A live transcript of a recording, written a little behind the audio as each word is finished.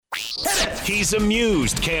He's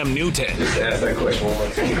amused Cam Newton. Just ask that question one more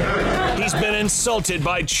time. He's been insulted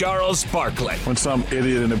by Charles Barkley. When some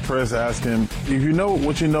idiot in the press asks him, if you know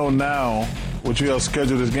what you know now, would you help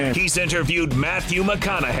schedule this game? He's interviewed Matthew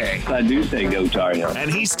McConaughey. I do say go Tar Heels.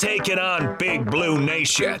 And he's taken on Big Blue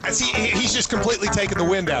Nation. He's just completely taken the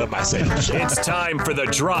wind out of my sails. It's time for The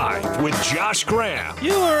Drive with Josh Graham.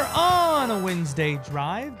 You are on a Wednesday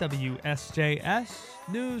drive,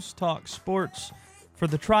 WSJS, News Talk Sports for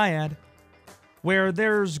the Triad, where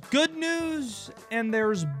there's good news and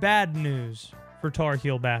there's bad news for Tar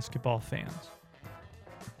Heel basketball fans.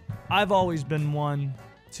 I've always been one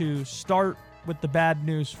to start with the bad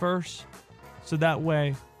news first, so that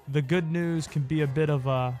way the good news can be a bit of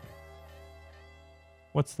a,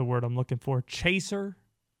 what's the word I'm looking for, chaser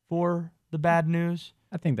for the bad news.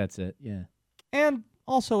 I think that's it, yeah. And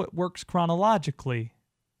also it works chronologically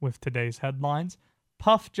with today's headlines.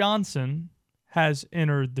 Puff Johnson has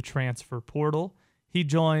entered the transfer portal. He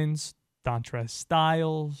joins Dontrez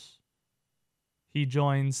Styles. He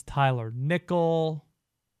joins Tyler Nickel.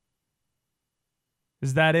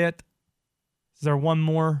 Is that it? Is there one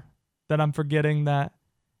more that I'm forgetting that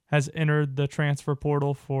has entered the transfer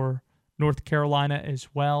portal for North Carolina as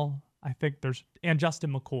well? I think there's, and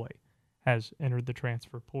Justin McCoy has entered the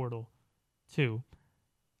transfer portal too.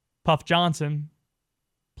 Puff Johnson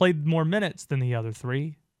played more minutes than the other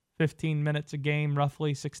three. 15 minutes a game,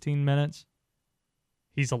 roughly 16 minutes.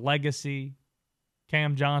 He's a legacy.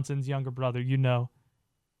 Cam Johnson's younger brother, you know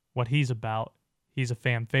what he's about. He's a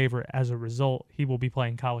fan favorite. As a result, he will be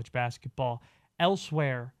playing college basketball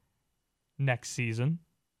elsewhere next season.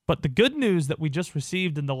 But the good news that we just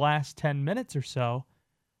received in the last 10 minutes or so,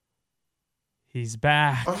 he's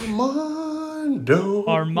back. Armando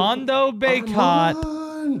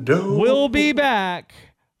Bacot will be back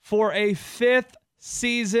for a 5th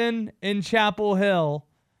season in Chapel Hill,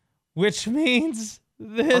 which means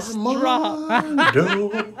this drop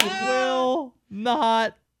will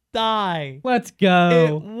not die. Let's go.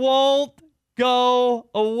 It won't go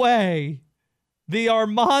away. The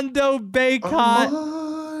Armando Bacot.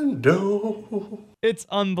 It's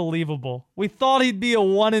unbelievable. We thought he'd be a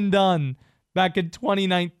one and done back in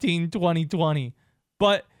 2019, 2020.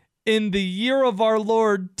 But in the year of our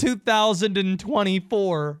Lord,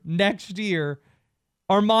 2024, next year,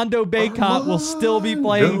 Armando Bacot will still be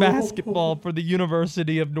playing basketball for the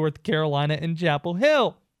University of North Carolina in Chapel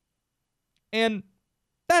Hill. And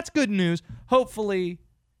that's good news. Hopefully,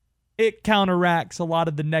 it counteracts a lot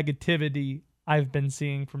of the negativity I've been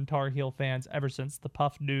seeing from Tar Heel fans ever since the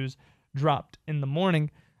Puff news dropped in the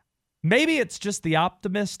morning. Maybe it's just the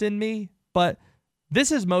optimist in me, but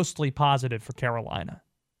this is mostly positive for Carolina.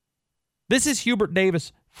 This is Hubert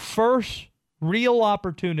Davis' first real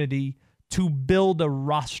opportunity to build a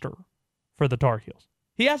roster for the Tar Heels.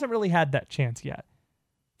 He hasn't really had that chance yet.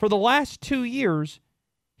 For the last 2 years,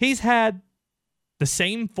 he's had the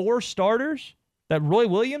same 4 starters that Roy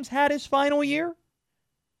Williams had his final year.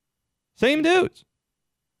 Same dudes.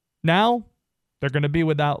 Now, they're going to be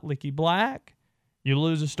without Licky Black. You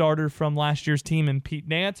lose a starter from last year's team in Pete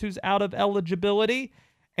Nance, who's out of eligibility,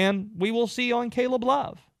 and we will see on Caleb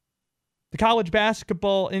Love. The college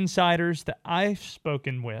basketball insiders that I've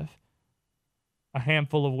spoken with, a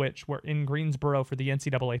handful of which were in Greensboro for the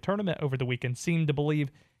NCAA Tournament over the weekend, seem to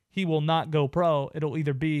believe he will not go pro. It'll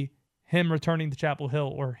either be him returning to Chapel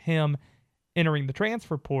Hill or him entering the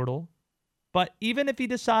transfer portal. But even if he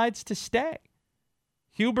decides to stay,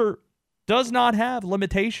 Hubert does not have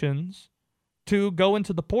limitations to go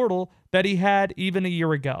into the portal that he had even a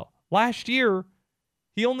year ago. Last year,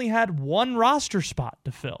 he only had 1 roster spot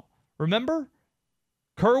to fill. Remember?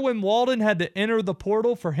 Kerwin Walden had to enter the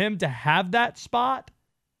portal for him to have that spot.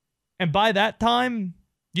 And by that time,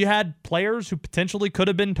 you had players who potentially could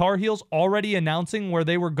have been Tar Heels already announcing where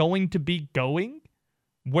they were going to be going,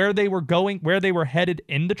 where they were headed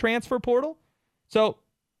in the transfer portal. So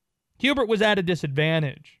Hubert was at a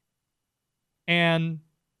disadvantage. And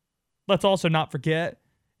let's also not forget,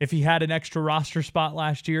 if he had an extra roster spot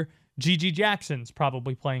last year, G.G. Jackson's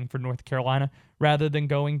probably playing for North Carolina rather than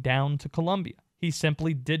going down to Columbia. He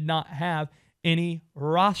simply did not have any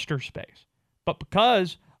roster space. But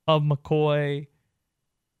because of McCoy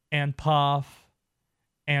and Puff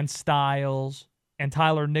and Styles and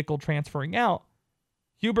Tyler Nickel transferring out,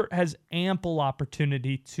 Hubert has ample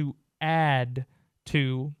opportunity to add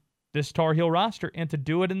to this Tar Heel roster and to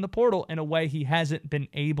do it in the portal in a way he hasn't been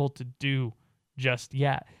able to do just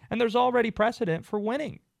yet. And there's already precedent for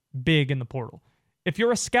winning big in the portal. If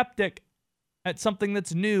you're a skeptic at something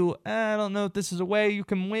that's new, I don't know if this is a way you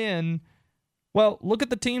can win. Well, look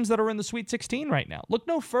at the teams that are in the Sweet 16 right now. Look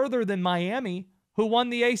no further than Miami. who won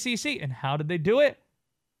the ACC. And how did they do it?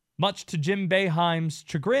 Much to Jim Boeheim's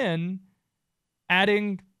chagrin,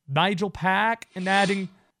 adding Nigel Pack and adding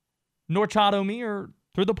Norchad Omier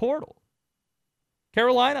through the portal.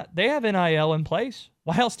 Carolina, they have NIL in place.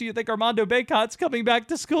 Why else do you think Armando Baycott's coming back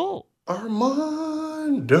to school?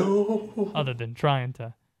 Armando. Other than trying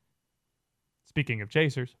to, speaking of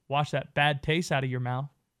chasers, wash that bad taste out of your mouth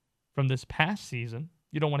from this past season.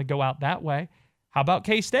 You don't want to go out that way. How about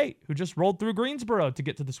K-State, who just rolled through Greensboro to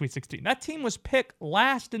get to the Sweet 16? That team was picked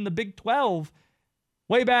last in the Big 12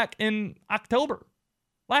 way back in October.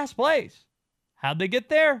 Last place. How'd they get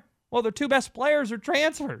there? Well, their two best players are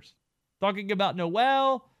transfers. Talking about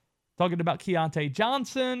Noel, talking about Keontae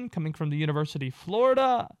Johnson, coming from the University of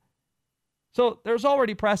Florida. So there's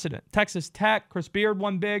already precedent. Texas Tech, Chris Beard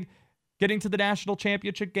won big, getting to the national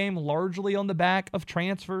championship game largely on the back of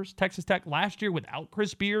transfers. Texas Tech last year without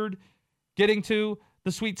Chris Beard, getting to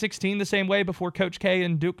the Sweet 16 the same way before Coach K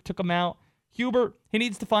and Duke took him out. Hubert, he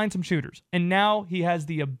needs to find some shooters, and now he has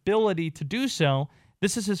the ability to do so.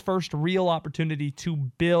 This is his first real opportunity to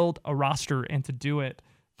build a roster and to do it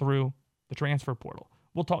through the transfer portal.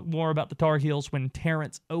 We'll talk more about the Tar Heels when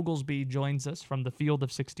Terrance Oglesby joins us from the Field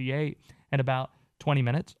of 68 in about 20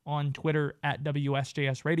 minutes on Twitter at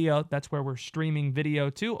WSJS Radio. That's where we're streaming video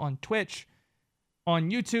too, on Twitch, on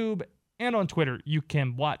YouTube, and on Twitter. You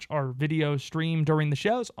can watch our video stream during the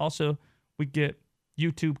shows. Also, we get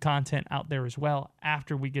YouTube content out there as well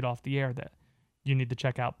after we get off the air that you need to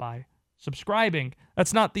check out by subscribing.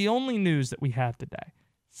 That's not the only news that we have today.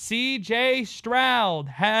 CJ Stroud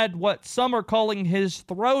had what some are calling his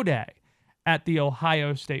throw day at the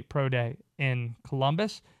Ohio State Pro Day in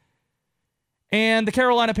Columbus. And the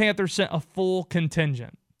Carolina Panthers sent a full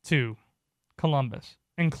contingent to Columbus,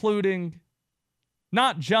 including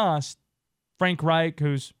not just Frank Reich,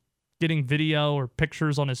 who's getting video or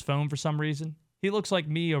pictures on his phone for some reason. He looks like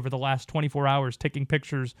me over the last 24 hours taking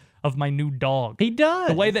pictures of my new dog. He does.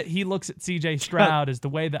 The way that he looks at CJ Stroud is the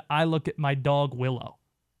way that I look at my dog Willow.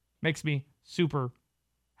 Makes me super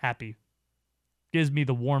happy. Gives me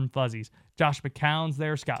the warm fuzzies. Josh McCown's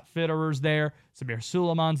there. Scott Fitterer's there. Samir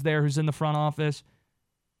Suleiman's there, who's in the front office.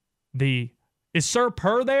 Is Sir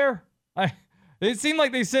Purr there? It seemed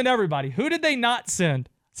like they sent everybody. Who did they not send?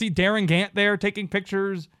 See Darren Gant there taking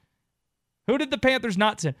pictures. Who did the Panthers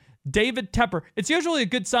not send? David Tepper. It's usually a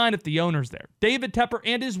good sign if the owner's there. David Tepper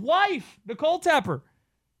and his wife, Nicole Tepper.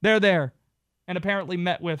 They're there. And apparently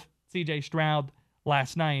met with CJ Stroud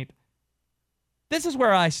last night. This is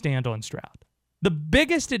where I stand on Stroud. The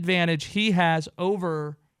biggest advantage he has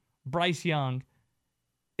over Bryce Young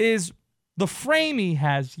is the frame he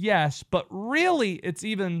has, yes, but really it's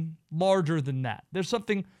even larger than that. There's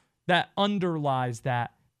something that underlies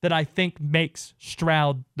that I think makes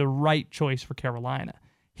Stroud the right choice for Carolina.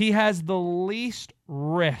 He has the least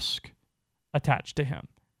risk attached to him.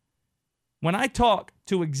 When I talk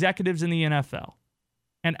to executives in the NFL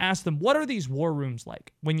and ask them, what are these war rooms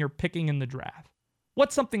like when you're picking in the draft?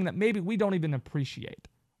 What's something that maybe we don't even appreciate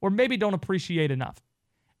or maybe don't appreciate enough?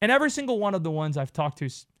 And every single one of the ones I've talked to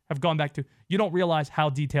have gone back to, you don't realize how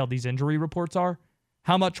detailed these injury reports are,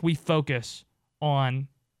 how much we focus on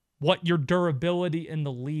what your durability in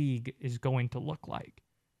the league is going to look like.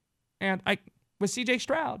 And with CJ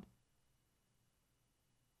Stroud,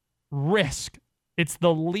 risk. It's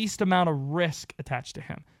the least amount of risk attached to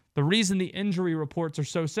him. The reason the injury reports are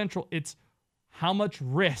so central, it's how much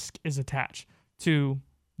risk is attached to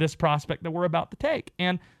this prospect that we're about to take.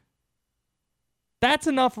 And that's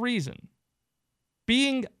enough reason.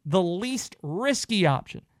 Being the least risky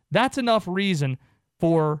option, that's enough reason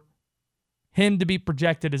for him to be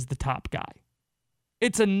projected as the top guy.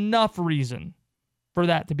 It's enough reason for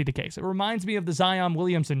that to be the case. It reminds me of the Zion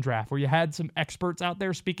Williamson draft where you had some experts out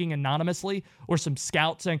there speaking anonymously or some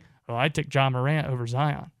scouts saying, oh, I'd take John Morant over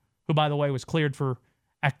Zion, who, by the way, was cleared for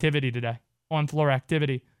activity today, on-floor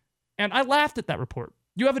activity. And I laughed at that report.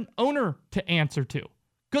 You have an owner to answer to.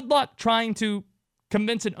 Good luck trying to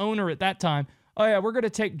convince an owner at that time, oh, yeah, we're going to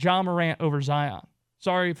take John Morant over Zion.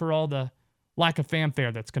 Sorry for all the lack of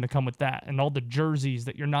fanfare that's going to come with that and all the jerseys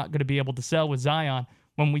that you're not going to be able to sell with Zion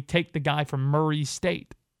when we take the guy from Murray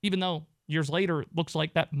State, even though years later it looks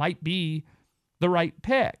like that might be the right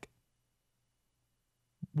pick.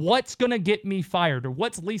 What's going to get me fired or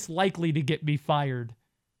what's least likely to get me fired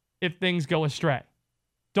if things go astray?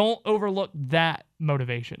 Don't overlook that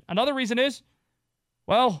motivation. Another reason is,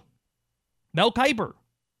 well, Mel Kiper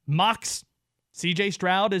mocks CJ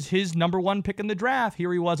Stroud as his number one pick in the draft.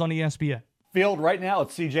 Here he was on ESPN. field right now,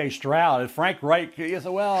 it's CJ Stroud. And Frank Reich, he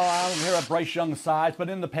said, well, I don't hear about Bryce Young's size, but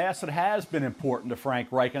in the past it has been important to Frank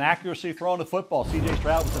Reich. And accuracy throwing the football. CJ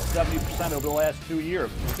Stroud was at 70% over the last 2 years.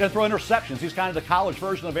 He doesn't throw interceptions. He's kind of the college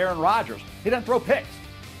version of Aaron Rodgers. He doesn't throw picks.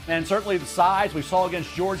 And certainly the size we saw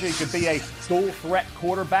against Georgia, he could be a dual threat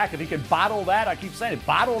quarterback. If he could bottle that, I keep saying it,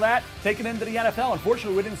 bottle that, take it into the NFL.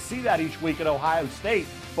 Unfortunately, we didn't see that each week at Ohio State,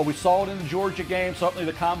 but we saw it in the Georgia game. Certainly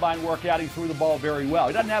the combine workout, he threw the ball very well.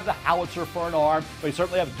 He doesn't have the howitzer for an arm, but he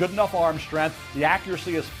certainly has good enough arm strength. The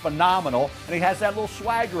accuracy is phenomenal, and he has that little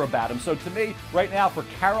swagger about him. So to me, right now, for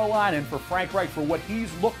Carolina and for Frank Reich, for what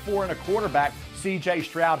he's looked for in a quarterback, C.J.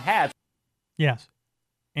 Stroud has. Yes.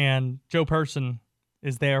 And Joe Person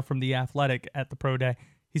is there from The Athletic at the Pro Day.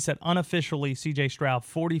 He said unofficially C.J. Stroud,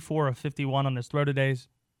 44 of 51 on his throw to days.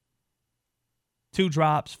 2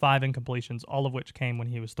 drops, 5 incompletions, all of which came when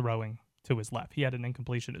he was throwing to his left. He had an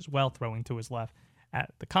incompletion as well, throwing to his left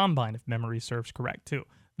at the combine, if memory serves correct, too.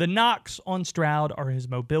 The knocks on Stroud are his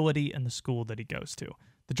mobility and the school that he goes to.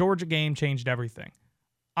 The Georgia game changed everything.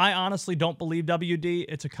 I honestly don't believe WD.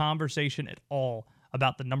 It's a conversation at all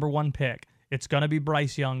about the number 1 pick. It's going to be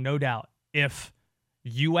Bryce Young, no doubt, if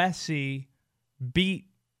USC beat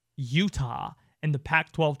Utah in the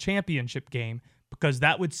Pac-12 championship game, because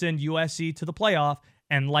that would send USC to the playoff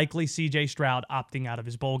and likely CJ Stroud opting out of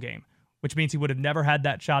his bowl game, which means he would have never had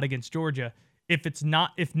that shot against Georgia. If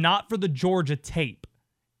not for the Georgia tape,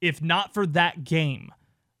 if not for that game,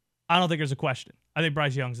 I don't think there's a question. I think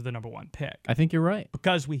Bryce Young's the number 1 pick. I think you're right.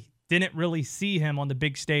 Because we didn't really see him on the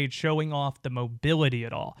big stage showing off the mobility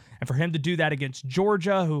at all. And for him to do that against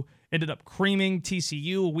Georgia, who ended up creaming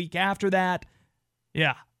TCU a week after that,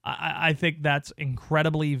 yeah, I think that's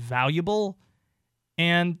incredibly valuable.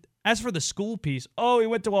 And as for the school piece, he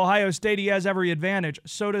went to Ohio State, he has every advantage.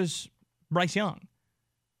 So does Bryce Young.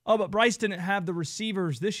 Oh, but Bryce didn't have the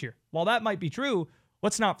receivers this year. While that might be true,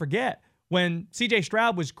 let's not forget, when CJ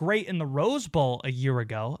Stroud was great in the Rose Bowl a year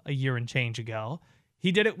and change ago,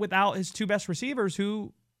 he did it without his 2 best receivers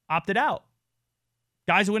who opted out.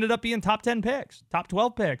 Guys who ended up being top 10 picks, top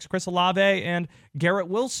 12 picks, Chris Olave and Garrett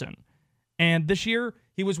Wilson. And this year,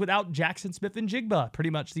 he was without Jackson Smith-Njigba pretty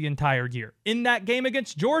much the entire year. In that game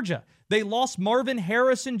against Georgia, they lost Marvin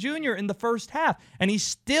Harrison Jr. in the first half, and he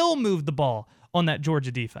still moved the ball on that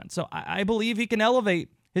Georgia defense. So I believe he can elevate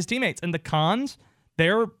his teammates. And the cons,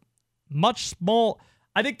 they're much small.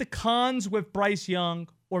 I think the cons with Bryce Young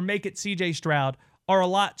or make it CJ Stroud are a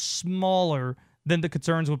lot smaller than the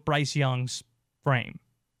concerns with Bryce Young's frame,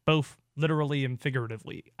 both literally and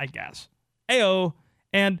figuratively, I guess. Ayo.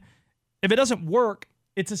 And if it doesn't work,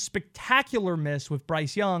 it's a spectacular miss with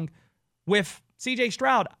Bryce Young. With CJ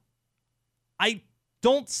Stroud, I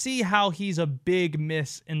don't see how he's a big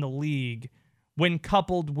miss in the league when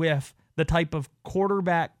coupled with the type of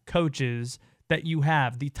quarterback coaches that you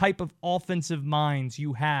have, the type of offensive minds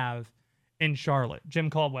you have in Charlotte. Jim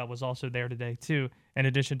Caldwell was also there today, too, in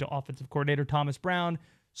addition to offensive coordinator Thomas Brown.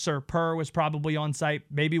 Sir Purr was probably on site,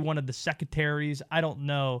 maybe one of the secretaries. I don't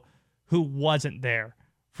know who wasn't there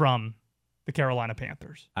from the Carolina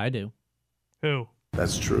Panthers. I do. Who?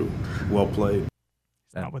 That's true. Well played.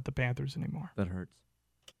 He's not with the Panthers anymore. That hurts.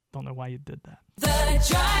 Don't know why you did that. The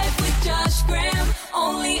Drive with Josh Graham,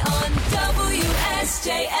 only on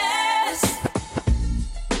WSJS.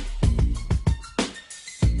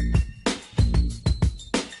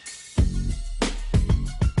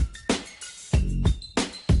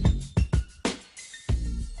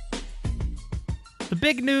 The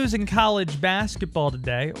big news in college basketball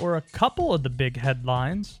today, or a couple of the big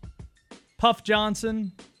headlines. Puff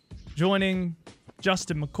Johnson joining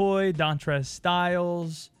Justin McCoy, Dontrez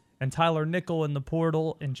Styles, and Tyler Nickel in the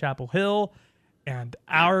portal in Chapel Hill. And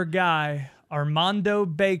our guy, Armando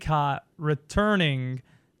Bacot, returning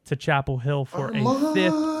to Chapel Hill for a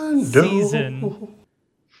 5th season.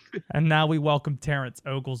 And now we welcome Terrance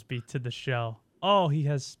Oglesby to the show. Oh, he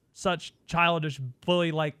has such childish,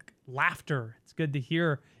 bully-like laughter. It's good to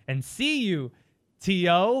hear and see you,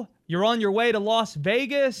 T.O. You're on your way to Las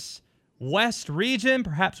Vegas, West Region.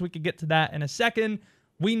 Perhaps we could get to that in a second.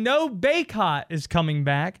 We know Bacot is coming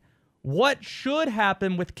back. What should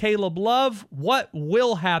happen with Caleb Love? What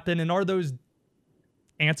will happen? And are those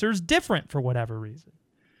answers different for whatever reason?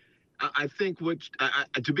 I think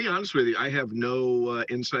to be honest with you, I have no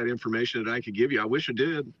inside information that I could give you. I wish I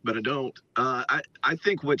did, but I don't. I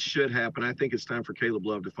think what should happen, I think it's time for Caleb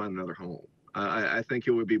Love to find another home. I think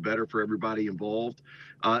it would be better for everybody involved.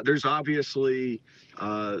 There's obviously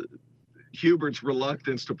Hubert's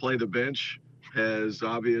reluctance to play the bench has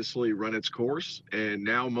obviously run its course, and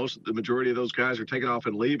now the majority of those guys are taking off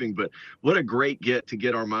and leaving. But what a great get to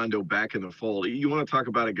get Armando back in the fold. You want to talk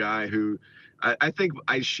about a guy who I think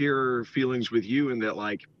I share feelings with you in that,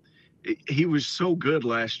 like, he was so good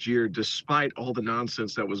last year despite all the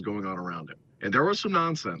nonsense that was going on around him. And there was some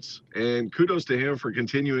nonsense, and kudos to him for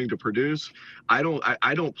continuing to produce. I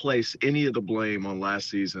don't place any of the blame on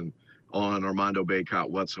last season on Armando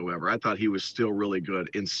Baycott whatsoever. I thought he was still really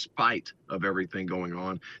good in spite of everything going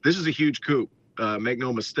on. This is a huge coup, make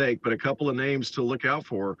no mistake, but a couple of names to look out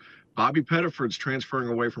for. Bobby Pettiford's transferring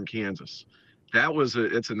away from Kansas.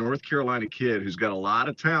 It's a North Carolina kid who's got a lot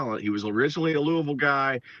of talent. He was originally a Louisville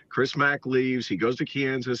guy. Chris Mack leaves. He goes to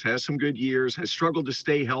Kansas, has some good years, has struggled to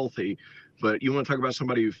stay healthy. But you want to talk about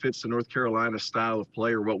somebody who fits the North Carolina style of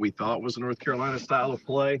play, or what we thought was the North Carolina style of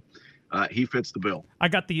play. He fits the bill. I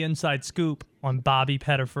got the inside scoop on Bobby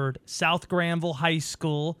Pettiford. South Granville High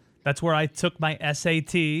School. That's where I took my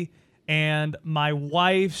SAT. And my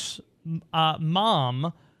wife's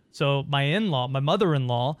mom, so my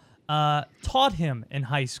mother-in-law, taught him in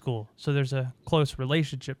high school. So there's a close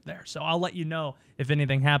relationship there. So I'll let you know if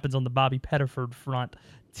anything happens on the Bobby Pettiford front.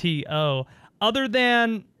 T.O. Other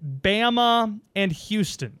than Bama and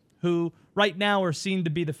Houston, who right now are seen to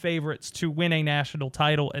be the favorites to win a national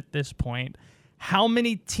title at this point, how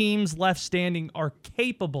many teams left standing are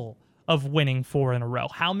capable of winning 4 in a row?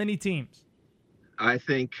 How many teams? I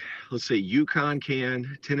think, let's say UConn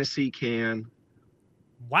can, Tennessee can.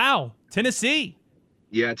 Wow, Tennessee.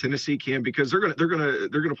 Yeah, Tennessee can, because they're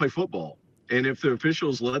gonna play football. And if the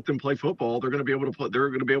officials let them play football, they're going to be able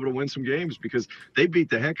to win some games, because they beat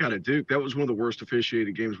the heck out of Duke. That was one of the worst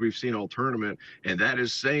officiated games we've seen all tournament, and that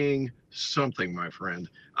is saying something, my friend.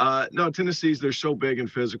 No, they're so big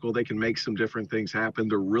and physical. They can make some different things happen.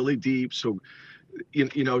 They're really deep, so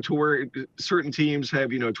you know, to where certain teams have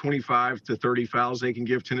 25 to 30 fouls they can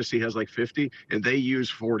give. Tennessee has like 50, and they use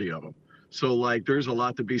 40 of them. So like, there's a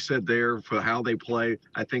lot to be said there for how they play.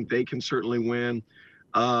 I think they can certainly win.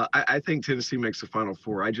 I think Tennessee makes the Final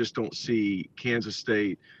Four. I just don't see Kansas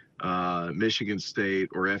State, Michigan State,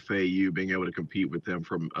 or FAU being able to compete with them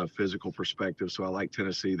from a physical perspective. So I like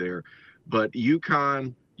Tennessee there. But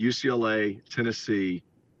UConn, UCLA, Tennessee,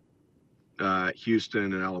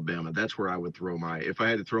 Houston, and Alabama, that's where I would if I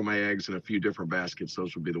had to throw my eggs in a few different baskets,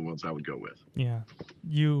 those would be the ones I would go with. Yeah.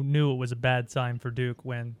 You knew it was a bad sign for Duke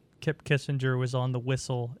when Kip Kissinger was on the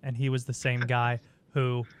whistle, and he was the same guy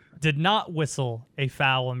who did not whistle a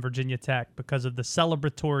foul on Virginia Tech because of the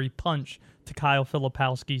celebratory punch to Kyle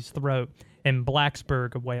Filipowski's throat in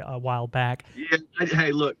Blacksburg a while back. Yeah,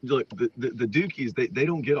 hey, look, the Dukies, they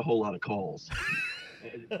don't get a whole lot of calls.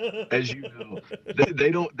 As you know,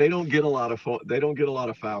 they don't get a lot of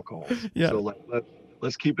foul calls. Yeah. So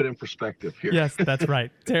let's keep it in perspective here. Yes, that's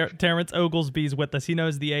right. Terrance Oglesby is with us. He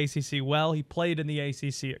knows the ACC well. He played in the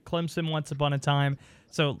ACC at Clemson once upon a time.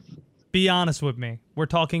 So be honest with me. We're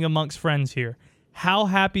talking amongst friends here. How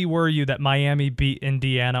happy were you that Miami beat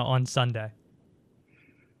Indiana on Sunday?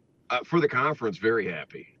 For the conference, very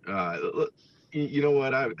happy. You know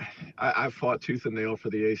what? I fought tooth and nail for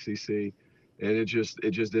the ACC, and it just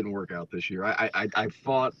didn't work out this year. I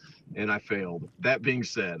fought and I failed. That being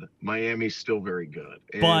said, Miami's still very good.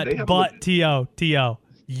 And but T.O.,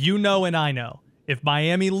 you know and I know, if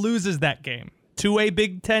Miami loses that game to a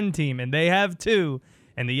Big Ten team, and they have 2,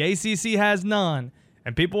 and the ACC has none,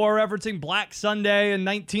 and people are referencing Black Sunday in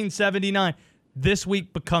 1979, this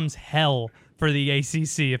week becomes hell for the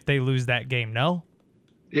ACC if they lose that game, no?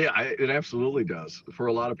 Yeah, it absolutely does for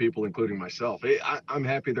a lot of people, including myself. I'm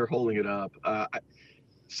happy they're holding it up.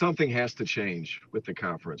 Something has to change with the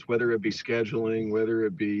conference, whether it be scheduling, whether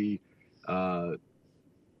it be,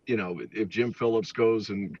 if Jim Phillips goes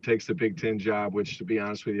and takes the Big Ten job, which, to be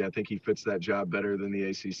honest with you, I think he fits that job better than the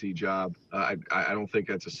ACC job. I don't think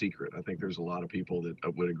that's a secret. I think there's a lot of people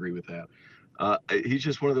that would agree with that. He's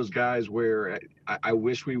just one of those guys where I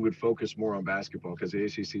wish we would focus more on basketball, because the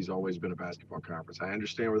ACC has always been a basketball conference. I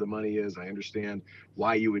understand where the money is. I understand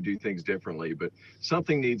why you would do things differently, but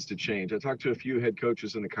something needs to change. I talked to a few head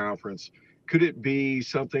coaches in the conference. Could it be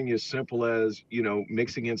something as simple as,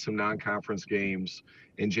 mixing in some non-conference games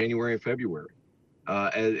in January and February,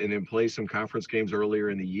 and then play some conference games earlier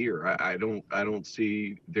in the year? I don't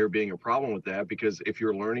see there being a problem with that, because if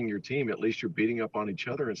you're learning your team, at least you're beating up on each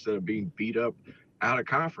other instead of being beat up out of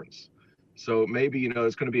conference. So maybe,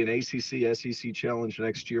 it's going to be an ACC SEC challenge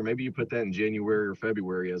next year. Maybe you put that in January or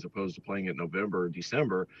February as opposed to playing it November or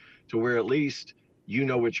December, to where at least you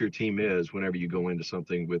know what your team is whenever you go into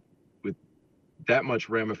something with that much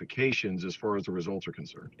ramifications as far as the results are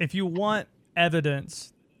concerned. If you want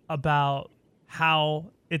evidence about how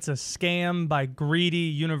it's a scam by greedy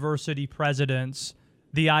university presidents,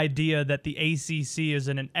 the idea that the ACC is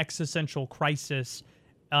in an existential crisis,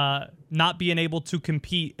 not being able to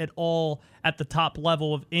compete at all at the top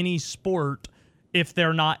level of any sport if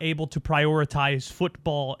they're not able to prioritize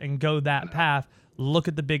football and go that path. Look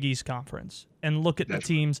at the Big East Conference and look at the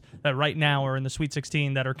teams that right now are in the Sweet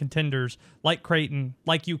 16 that are contenders, like Creighton,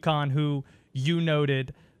 like UConn, who you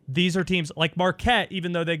noted. These are teams like Marquette,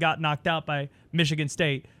 even though they got knocked out by Michigan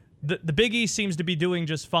State. The Big East seems to be doing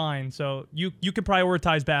just fine, so you can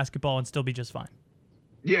prioritize basketball and still be just fine.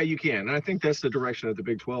 Yeah, you can. And I think that's the direction that the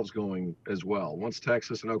Big 12 is going as well. Once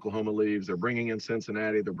Texas and Oklahoma leaves, they're bringing in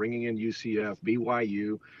Cincinnati, they're bringing in UCF,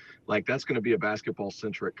 BYU. Like, that's going to be a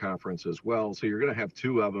basketball-centric conference as well. So you're going to have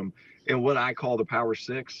two of them in what I call the Power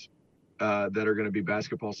Six that are going to be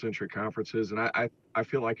basketball-centric conferences. And I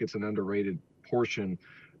feel like it's an underrated portion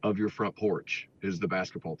of your front porch is the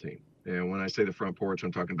basketball team. And when I say the front porch,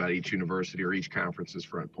 I'm talking about each university or each conference's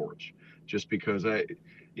front porch. Just because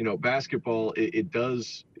basketball, it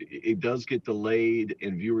does get delayed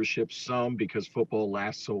in viewership some because football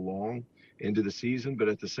lasts so long into the season, but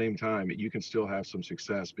at the same time, you can still have some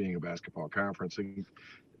success being a basketball conference. And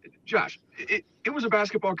Josh, it was a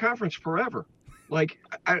basketball conference forever. Like,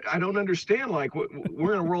 I don't understand. Like,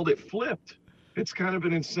 we're in a world that flipped. It's kind of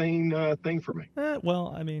an insane thing for me.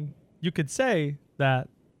 Well, I mean, you could say that.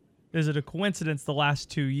 Is it a coincidence the last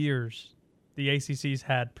 2 years the ACC's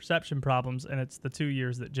had perception problems, and it's the 2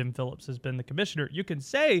 years that Jim Phillips has been the commissioner? You can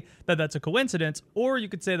say that that's a coincidence, or you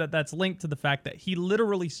could say that that's linked to the fact that he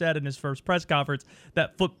literally said in his first press conference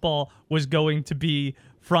that football was going to be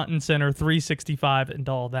front and center, 365, and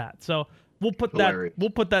all that. So we'll put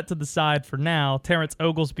that to the side for now. Terrance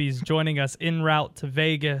Oglesby is joining us en route to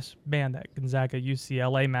Vegas. Man, that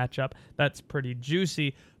Gonzaga-UCLA matchup, that's pretty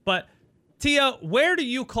juicy. But Tia, where do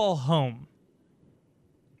you call home?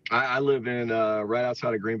 I live in right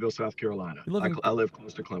outside of Greenville, South Carolina. I live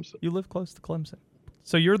close to Clemson. You live close to Clemson.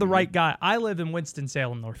 So you're the right guy. I live in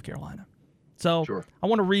Winston-Salem, North Carolina. So sure. I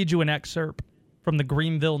want to read you an excerpt from the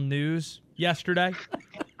Greenville News yesterday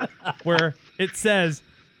where it says,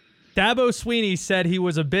 Dabo Swinney said he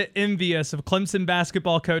was a bit envious of Clemson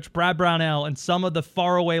basketball coach Brad Brownell and some of the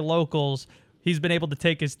faraway locals he's been able to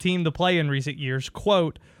take his team to play in recent years.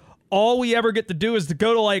 Quote, all we ever get to do is to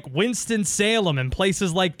go to like Winston-Salem and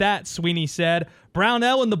places like that, Swinney said.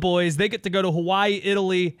 Brownell and the boys, they get to go to Hawaii,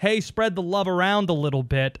 Italy. Hey, spread the love around a little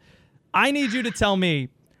bit. I need you to tell me,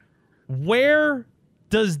 where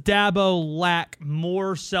does Dabo lack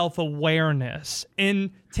more self-awareness?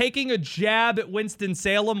 In taking a jab at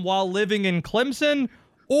Winston-Salem while living in Clemson,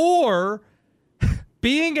 or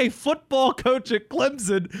being a football coach at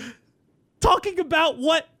Clemson talking about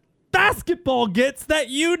what basketball gets that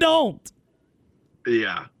you don't?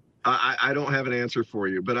 Yeah, I don't have an answer for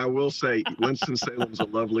you, but I will say Winston-Salem's a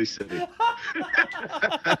lovely city.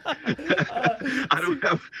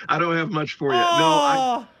 I don't have much for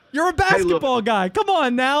you. You're a basketball guy. Come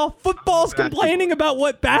on now. Football's complaining about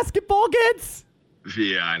what basketball gets?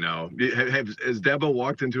 Yeah, I know. Has Dabo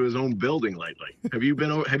walked into his own building lately? Have you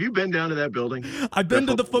been down to that building? I've been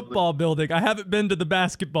to the football building. I haven't been to the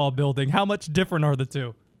basketball building. How much different are the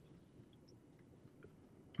two?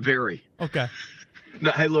 Very. Okay. No,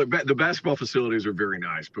 hey, look, the basketball facilities are very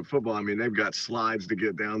nice, but football, I mean, they've got slides to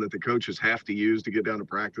get down that the coaches have to use to get down to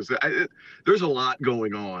practice. There's a lot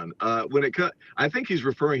going on. I think he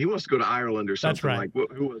wants to go to Ireland or something. That's right. Like,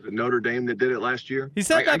 who was it, Notre Dame that did it last year? He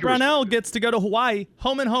said that Brownell gets to go to Hawaii,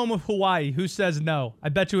 home and home of Hawaii. Who says no? I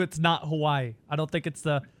bet you it's not Hawaii. I don't think it's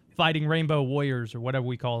the Fighting Rainbow Warriors or whatever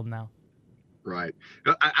we call them now. Right.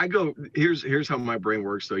 Here's how my brain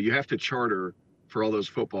works, though. You have to charter for all those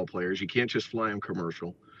football players. You can't just fly them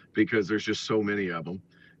commercial because there's just so many of them.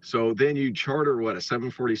 So then you charter a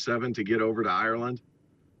 747 to get over to Ireland.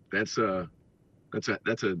 That's a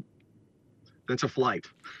flight.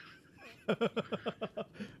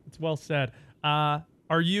 It's well said. How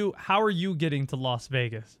are you getting to Las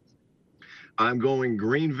Vegas? I'm going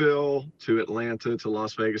Greenville to Atlanta to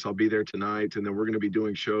Las Vegas. I'll be there tonight, and then we're going to be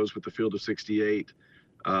doing shows with the Field of 68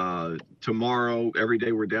 tomorrow. Every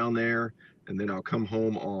day we're down there. And then I'll come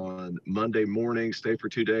home on Monday morning, stay for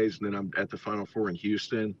 2 days, and then I'm at the Final Four in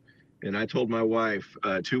Houston. And I told my wife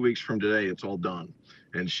 2 weeks from today, it's all done.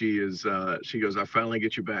 And she goes, I finally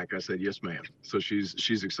get you back. I said, yes, ma'am. So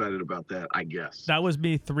she's excited about that, I guess. That was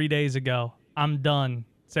me 3 days ago. I'm done.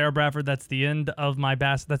 Sarah Bradford, that's the end of my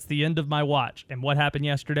that's the end of my watch. And what happened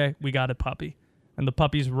yesterday? We got a puppy. And the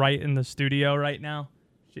puppy's right in the studio right now,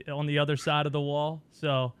 on the other side of the wall.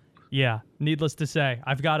 So, yeah, needless to say,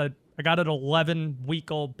 I got an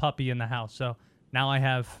 11-week-old puppy in the house. So now I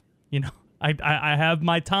have, I have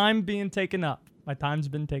my time being taken up. My time's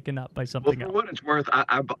been taken up by something else. For what it's worth,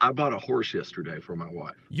 I bought a horse yesterday for my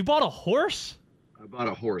wife. You bought a horse? I bought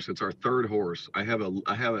a horse. It's our third horse. I have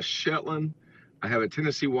a Shetland. I have a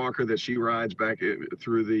Tennessee Walker that she rides back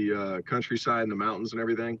through the countryside and the mountains and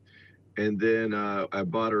everything. And then I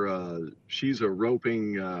bought her she's a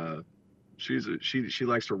roping. She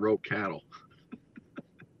likes to rope cattle.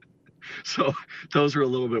 So those are a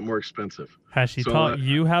little bit more expensive. Has she taught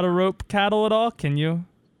you how to rope cattle at all? Can you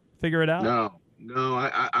figure it out? No,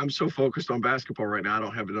 I'm so focused on basketball right now. I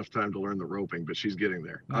don't have enough time to learn the roping, but she's getting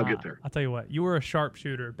there. I'll get there. I'll tell you what, you were a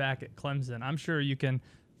sharpshooter back at Clemson. I'm sure you can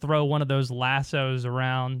throw one of those lassos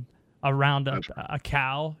around a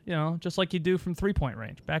cow, just like you do from three-point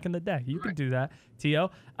range back in the day. You could do that, T.O.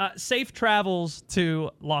 Safe travels to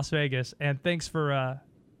Las Vegas, and thanks for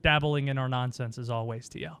dabbling in our nonsense as always,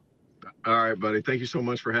 T.O. All right, buddy. Thank you so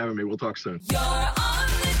much for having me. We'll talk soon. You're on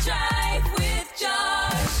the drive with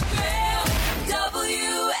Josh Graham,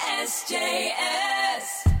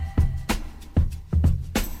 WSJS.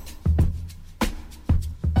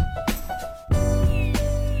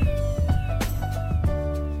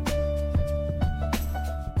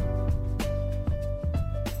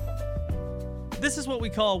 This is what we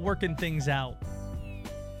call working things out.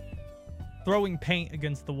 Throwing paint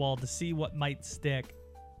against the wall to see what might stick.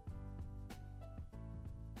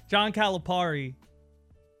 John Calipari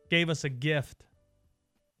gave us a gift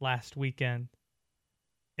last weekend.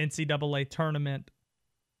 NCAA Tournament,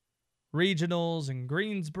 regionals in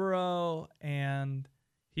Greensboro, and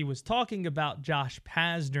he was talking about Josh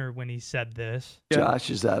Pazner when he said this. Josh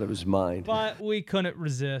is out of his mind. But we couldn't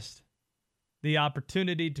resist the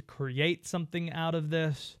opportunity to create something out of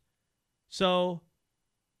this. So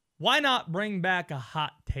why not bring back a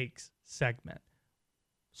hot takes segment?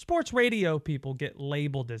 Sports radio people get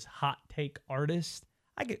labeled as hot take artists.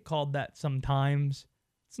 I get called that sometimes.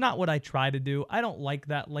 It's not what I try to do. I don't like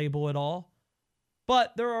that label at all.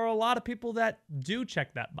 But there are a lot of people that do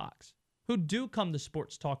check that box, who do come to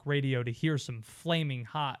sports talk radio to hear some flaming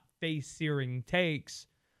hot, face-searing takes.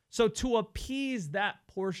 So to appease that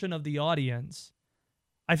portion of the audience,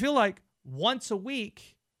 I feel like once a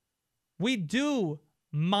week, we do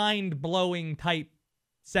mind-blowing type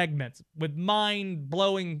segments with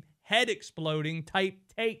mind-blowing, head-exploding type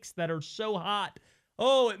takes that are so hot,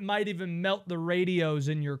 it might even melt the radios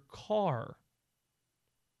in your car.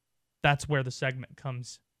 That's where the segment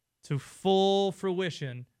comes to full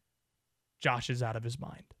fruition. Josh is out of his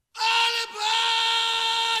mind.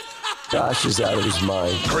 Josh is out of his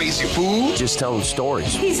mind. Crazy fool. Just telling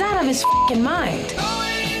stories. He's out of his f***ing mind.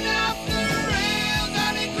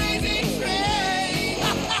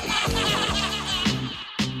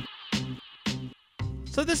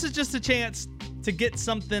 So this is just a chance to get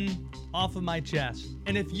something off of my chest.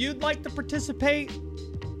 And if you'd like to participate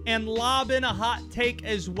and lob in a hot take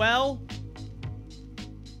as well,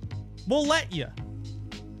 we'll let you.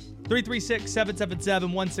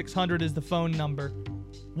 336-777-1600 is the phone number.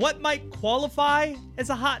 What might qualify as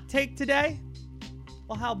a hot take today?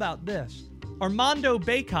 Well, how about this? Armando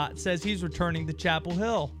Baycott says he's returning to Chapel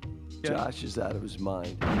Hill. Josh is out of his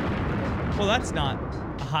mind. Well, that's not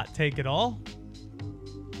a hot take at all.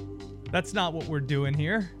 That's not what we're doing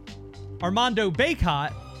here. Armando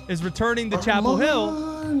Baycott is returning to Chapel Hill,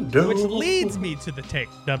 which leads me to the take,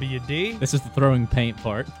 WD. This is the throwing paint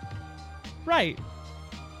part. Right.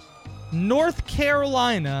 North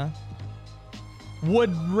Carolina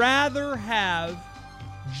would rather have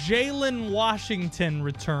Jalen Washington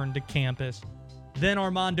return to campus than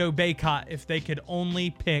Armando Baycott if they could only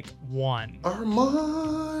pick one.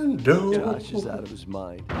 Armando. Josh is out of his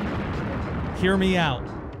mind. Hear me out.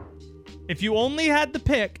 If you only had to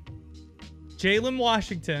pick Jalen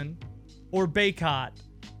Washington or Baycott,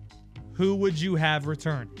 who would you have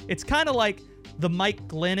return? It's kind of like the Mike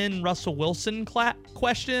Glennon, Russell Wilson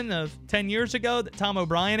question of 10 years ago that Tom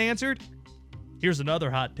O'Brien answered. Here's another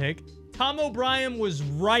hot take. Tom O'Brien was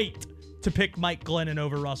right to pick Mike Glennon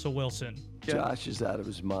over Russell Wilson. Josh is out of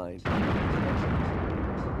his mind.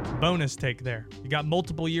 Bonus take there. You got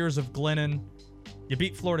multiple years of Glennon. You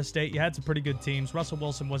beat Florida State. You had some pretty good teams. Russell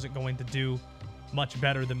Wilson wasn't going to do much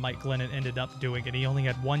better than Mike Glennon ended up doing, and he only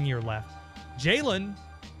had 1 year left. Jalen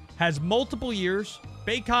has multiple years.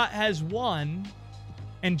 Baycott has one.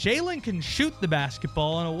 And Jalen can shoot the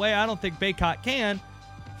basketball in a way I don't think Baycott can,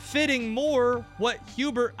 fitting more what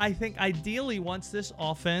Hubert, I think, ideally wants this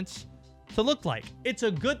offense to look like. It's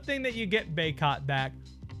a good thing that you get Baycott back,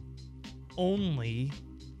 only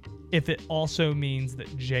if it also means that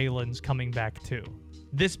Jalen's coming back too.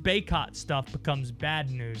 This Baycott stuff becomes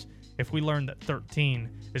bad news if we learn that 13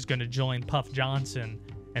 is going to join Puff Johnson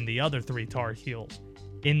and the other 3 Tar Heels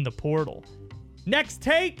in the portal. Next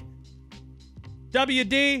take,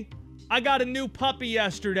 WD, I got a new puppy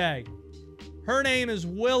yesterday. Her name is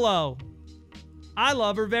Willow. I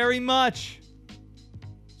love her very much.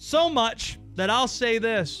 So much that I'll say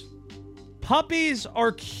this. Puppies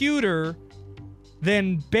are cuter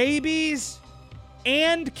than babies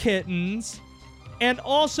and kittens, and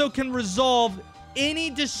also can resolve any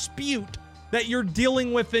dispute that you're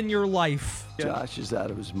dealing with in your life. Josh is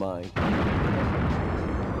out of his mind.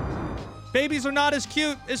 Babies are not as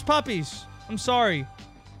cute as puppies. I'm sorry.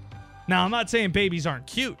 Now, I'm not saying babies aren't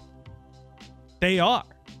cute. They are.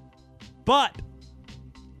 But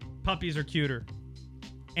puppies are cuter.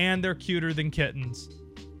 And they're cuter than kittens.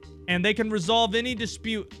 And they can resolve any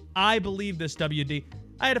dispute. I believe this, WD.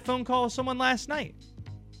 I had a phone call with someone last night.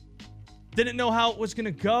 Didn't know how it was going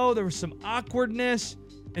to go. There was some awkwardness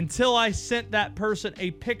until I sent that person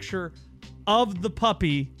a picture of the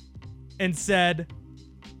puppy and said,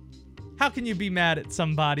 how can you be mad at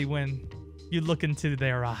somebody when you look into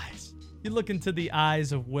their eyes? You look into the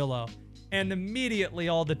eyes of Willow, and immediately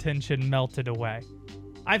all the tension melted away.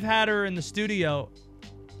 I've had her in the studio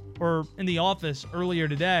or in the office earlier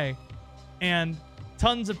today, and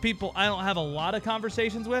tons of people I don't have a lot of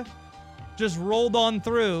conversations with just rolled on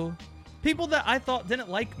through. People that I thought didn't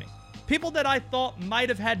like me. People that I thought might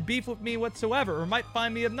have had beef with me whatsoever or might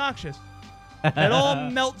find me obnoxious. It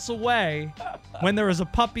all melts away when there is a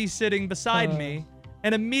puppy sitting beside me,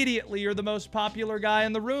 and immediately you're the most popular guy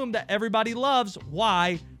in the room that everybody loves.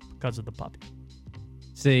 Why? Because of the puppy.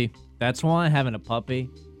 See, that's why having a puppy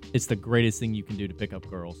is the greatest thing you can do to pick up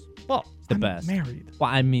girls. Well, it's the I'm best. Married.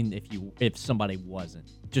 Well, I mean, if somebody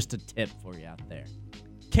wasn't, just a tip for you out there.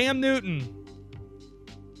 Cam Newton.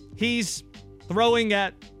 He's throwing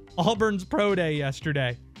at Auburn's Pro Day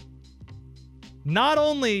yesterday. Not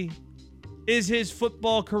only is his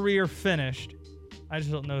football career finished, I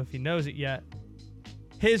just don't know if he knows it yet,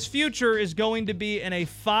 his future is going to be in a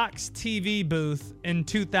Fox TV booth in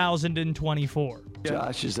 2024.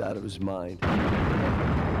 Josh is out of his mind.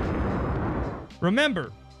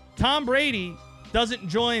 Remember, Tom Brady doesn't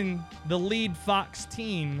join the lead Fox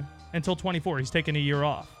team until 24. He's taking a year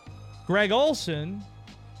off. Greg Olsen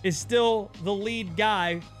is still the lead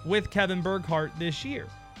guy with Kevin Burkhardt this year.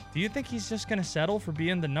 Do you think he's just going to settle for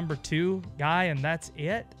being the number 2 guy and that's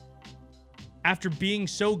it? After being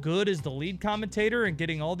so good as the lead commentator and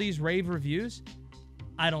getting all these rave reviews?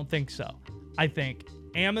 I don't think so. I think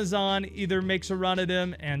Amazon either makes a run at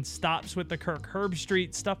him and stops with the Kirk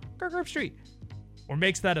Herbstreit stuff, or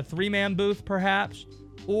makes that a 3-man booth perhaps,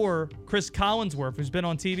 or Chris Collinsworth, who's been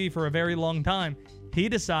on TV for a very long time, he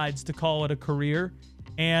decides to call it a career.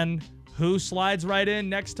 And who slides right in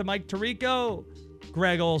next to Mike Tirico?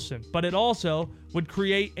 Greg Olsen. But it also would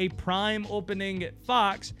create a prime opening at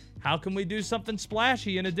Fox. How can we do something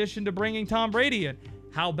splashy in addition to bringing Tom Brady in?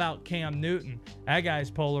 How about Cam Newton? That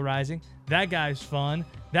guy's polarizing. That guy's fun.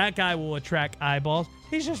 That guy will attract eyeballs.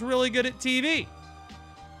 He's just really good at TV.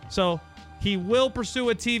 So he will pursue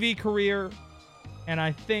a TV career, and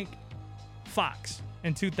I think Fox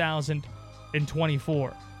in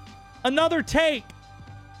 2024. Another take.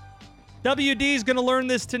 WD's going to learn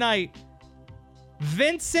this tonight.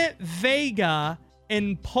 Vincent Vega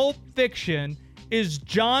in Pulp Fiction is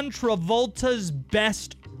John Travolta's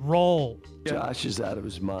best role. Josh is out of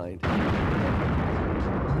his mind.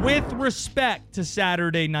 With respect to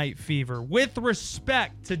Saturday Night Fever, with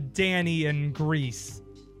respect to Danny and Grease,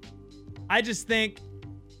 I just think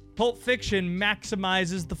Pulp Fiction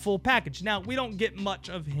maximizes the full package. Now, we don't get much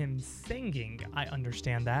of him singing, I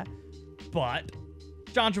understand that, but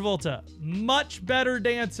John Travolta, much better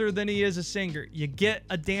dancer than he is a singer. You get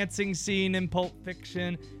a dancing scene in Pulp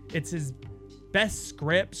Fiction. It's his best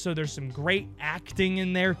script, so there's some great acting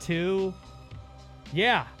in there too.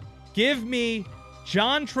 Yeah, give me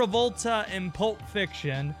John Travolta in Pulp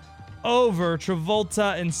Fiction over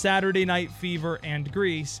Travolta in Saturday Night Fever and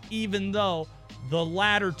Grease, even though the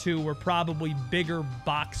latter two were probably bigger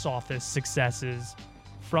box office successes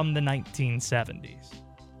from the 1970s.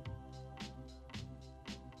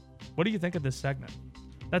 What do you think of this segment?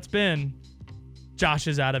 That's been Josh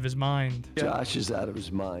is out of his mind. Josh is out of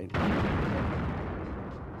his mind.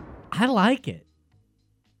 I like it.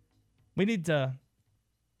 We need to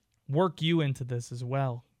work you into this as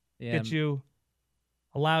well. Yeah.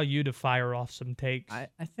 Allow you to fire off some takes. I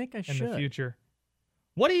think I should. In the future.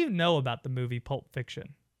 What do you know about the movie Pulp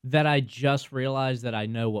Fiction? That I just realized that I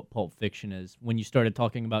know what Pulp Fiction is. When you started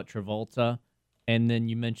talking about Travolta, and then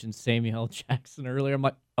you mentioned Samuel L. Jackson earlier, I'm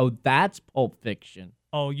like, oh, that's Pulp Fiction.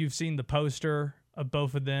 Oh, you've seen the poster of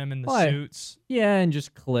both of them in the Why? suits. Yeah, and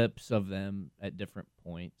just clips of them at different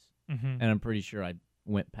points. Mm-hmm. And I'm pretty sure I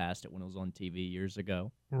went past it when it was on TV years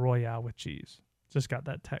ago. Royale with cheese. Just got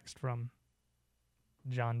that text from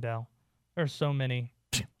John Dell. There's so many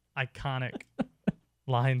iconic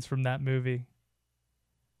lines from that movie.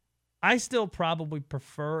 I still probably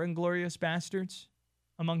prefer Inglourious Bastards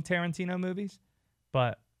among Tarantino movies,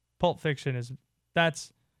 but Pulp Fiction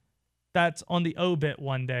that's on the obit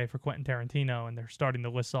one day for Quentin Tarantino, and they're starting to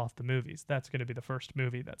list off the movies. That's going to be the first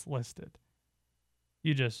movie that's listed.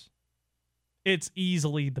 It's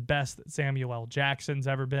easily the best that Samuel L. Jackson's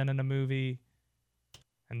ever been in a movie,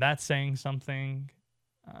 and that's saying something.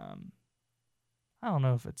 I don't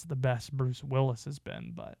know if it's the best Bruce Willis has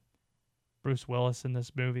been, but Bruce Willis in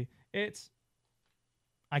this movie, it's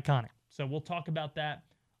iconic. So we'll talk about that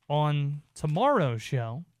on tomorrow's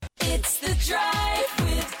show. It's The Drive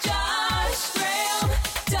with Josh Graham,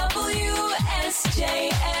 WSJS.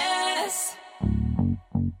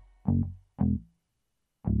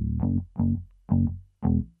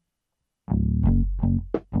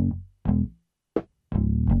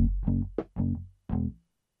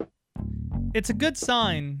 It's a good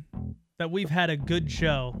sign that we've had a good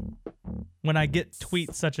show when I get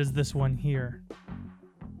tweets such as this one here.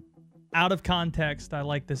 Out of context, I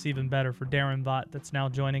like this even better for Daron Vaught, that's now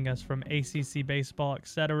joining us from ACC Baseball,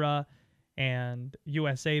 etc., and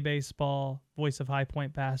USA Baseball, voice of High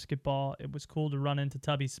Point Basketball. It was cool to run into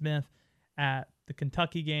Tubby Smith at the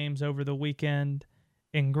Kentucky games over the weekend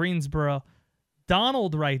in Greensboro.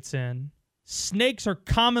 Donald writes in, snakes are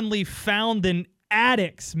commonly found in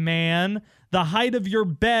attics, man. The height of your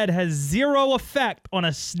bed has zero effect on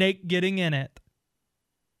a snake getting in it.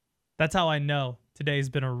 That's how I know today's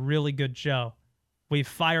been a really good show. We've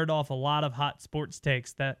fired off a lot of hot sports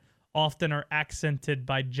takes that often are accented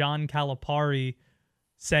by John Calipari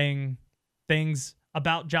saying things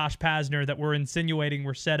about Josh Pazner that we're insinuating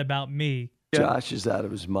were said about me. Josh is out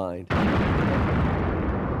of his mind.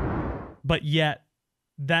 But yet,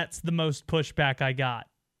 that's the most pushback I got.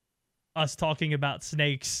 Us talking about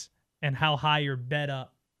snakes and how high your bed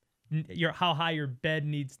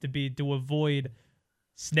needs to be to avoid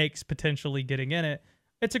snakes potentially getting in it.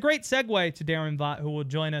 It's a great segue to Daron Vaught, who will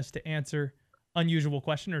join us to answer unusual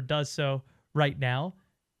question, or does so right now.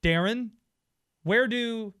 Daron,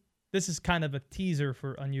 this is kind of a teaser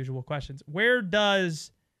for unusual questions. Where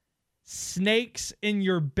does snakes in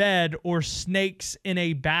your bed or snakes in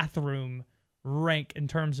a bathroom rank in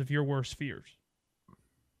terms of your worst fears?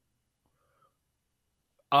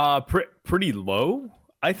 Pretty low,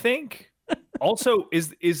 I think. Also,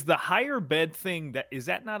 is the higher bed thing is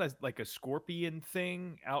that not like a scorpion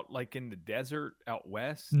thing out like in the desert out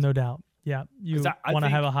west? No doubt. Yeah, you want to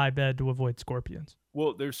have a high bed to avoid scorpions.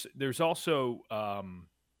 Well, there's also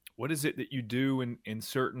what is it that you do in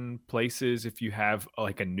certain places if you have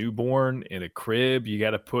like a newborn in a crib? You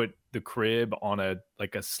got to put the crib on a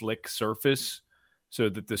slick surface so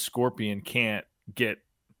that the scorpion can't get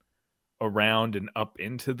around and up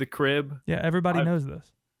into the crib. Yeah, everybody knows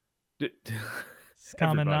this. It's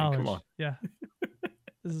common knowledge. Come on. Yeah.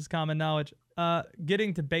 This is common knowledge.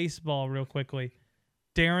 Getting to baseball real quickly.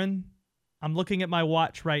 Daron, I'm looking at my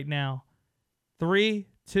watch right now. 3,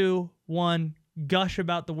 2, 1, gush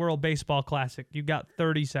about the World Baseball Classic. You got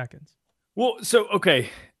 30 seconds. Well, so, okay.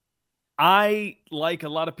 I, like a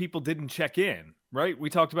lot of people, didn't check in, right? We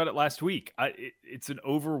talked about it last week. It's an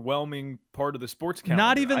overwhelming part of the sports calendar.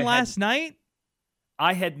 Not even last night?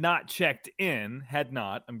 I had not checked in,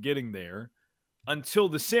 I'm getting there, until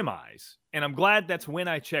the semis. And I'm glad that's when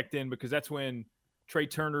I checked in, because that's when Trey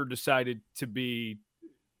Turner decided to be,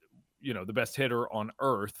 the best hitter on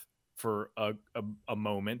earth for a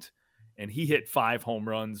moment. And he hit 5 home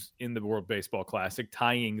runs in the World Baseball Classic,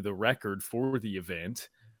 tying the record for the event.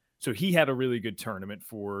 So he had a really good tournament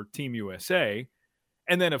for Team USA.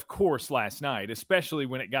 And then, of course, last night, especially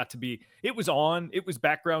when it got to be, it was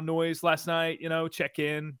background noise last night, check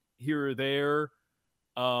in here or there.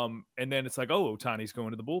 And then it's like, oh, Ohtani's going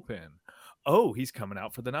to the bullpen. Oh, he's coming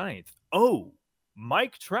out for the 9th. Oh,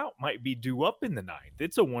 Mike Trout might be due up in the 9th.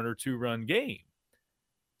 It's a 1 or 2 run game.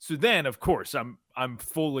 So then, of course, I'm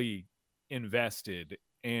fully invested.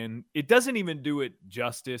 And it doesn't even do it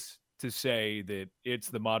justice to say that it's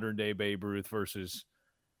the modern day Babe Ruth versus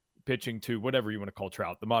pitching to whatever you want to call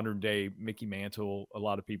Trout, the modern day Mickey Mantle. A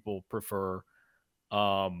lot of people prefer.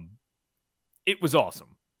 It was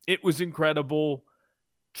awesome. It was incredible.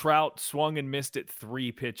 Trout swung and missed at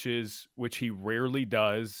 3 pitches, which he rarely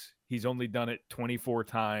does. He's only done it 24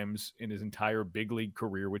 times in his entire big league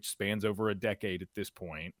career, which spans over a decade at this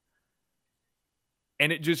point.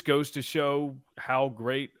 And it just goes to show how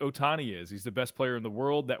great Ohtani is. He's the best player in the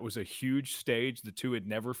world. That was a huge stage. The two had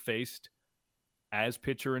never faced as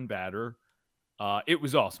pitcher and batter. It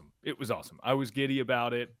was awesome. It was awesome. I was giddy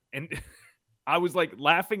about it. And I was like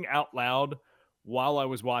laughing out loud while I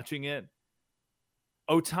was watching it.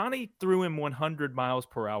 Ohtani threw him 100 miles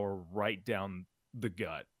per hour right down the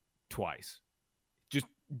gut twice, just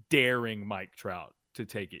daring Mike Trout to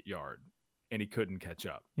take it yard. And he couldn't catch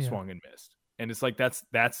up, swung and missed. And it's like that's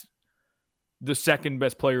the second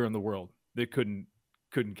best player in the world that couldn't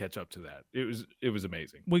catch up to that. It was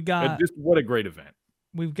amazing. We got just what a great event.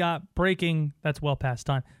 We've got breaking. That's well past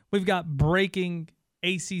time. We've got breaking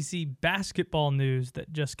ACC basketball news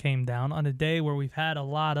that just came down on a day where we've had a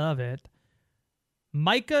lot of it.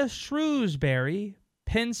 Micah Shrewsbury,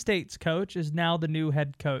 Penn State's coach, is now the new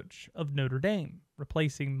head coach of Notre Dame,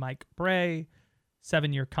 replacing Mike Bray,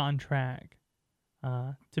 7-year contract.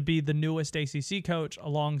 To be the newest ACC coach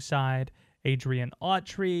alongside Adrian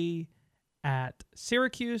Autry at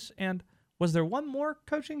Syracuse. And was there one more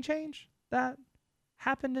coaching change that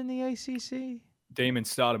happened in the ACC? Damon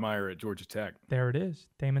Stoudemire at Georgia Tech. There it is.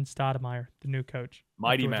 Damon Stoudemire, the new coach.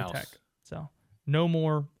 Mighty Georgia Mouse. Tech. So no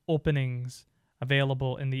more openings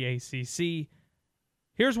available in the ACC.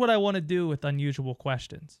 Here's what I want to do with unusual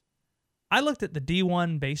questions. I looked at the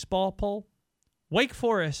D1 baseball poll. Wake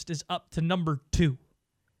Forest is up to number 2.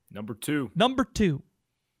 Number 2. Number 2.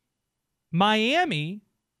 Miami,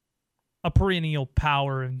 a perennial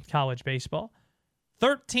power in college baseball,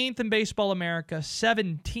 13th in Baseball America,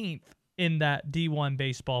 17th in that D1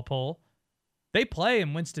 baseball poll. They play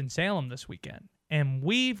in Winston-Salem this weekend, and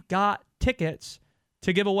we've got tickets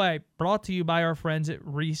to give away, brought to you by our friends at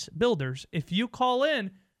Reese Builders. If you call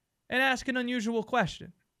in and ask an unusual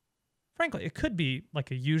question, frankly, it could be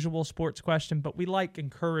like a usual sports question, but we like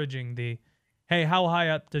encouraging the, hey, how high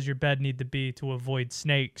up does your bed need to be to avoid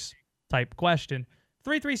snakes type question.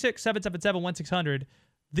 336-777-1600.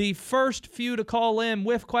 The first few to call in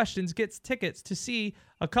with questions gets tickets to see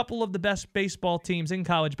a couple of the best baseball teams in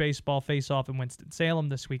college baseball face off in Winston-Salem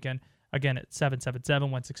this weekend. Again, at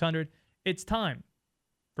 777-1600. It's time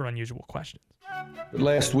for unusual questions.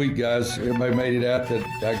 Last week, guys, everybody made it out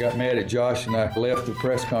that I got mad at Josh and I left the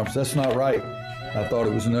press conference. That's not right. I thought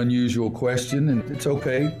it was an unusual question, and it's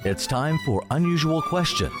okay. It's time for Unusual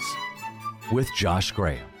Questions with Josh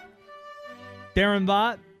Graham. Daron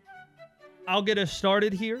Vaught, I'll get us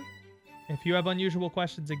started here. If you have unusual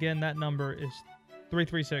questions, again, that number is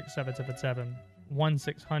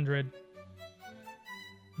 336-777-1600.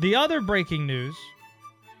 The other breaking news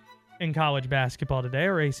in college basketball today,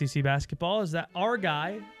 or ACC basketball, is that our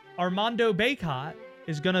guy, Armando Bacot,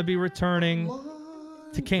 is going to be returning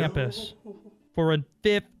to campus for a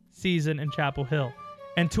 5th season in Chapel Hill.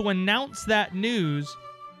 And to announce that news,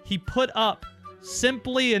 he put up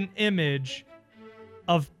simply an image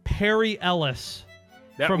of Perry Ellis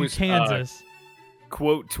from Kansas.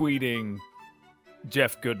 Quote tweeting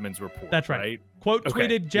Jeff Goodman's report. That's right. Quote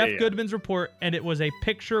tweeted Jeff Goodman's report, and it was a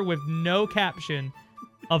picture with no caption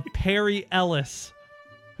of Perry Ellis,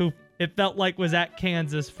 who it felt like was at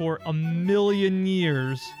Kansas for a million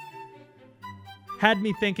years. Had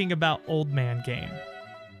me thinking about Old Man Game.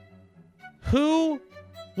 Who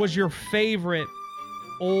was your favorite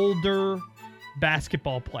older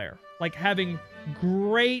basketball player? Like having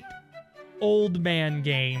great old man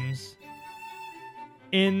games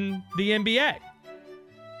in the NBA.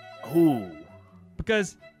 Ooh.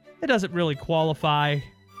 Because it doesn't really qualify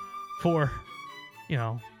for,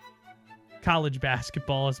 college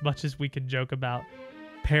basketball as much as we can joke about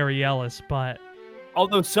Perry Ellis, but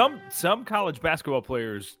although some college basketball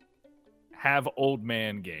players have old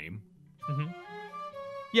man game. Mm-hmm.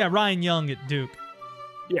 Yeah, Ryan Young at Duke.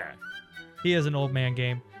 Yeah. He has an old man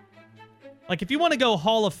game. Like, if you want to go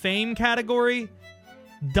Hall of Fame category,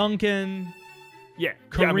 Duncan,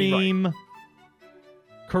 Kareem,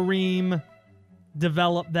 Kareem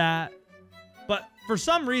developed that. But for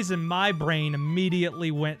some reason, my brain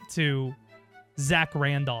immediately went to Zach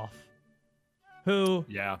Randolph, who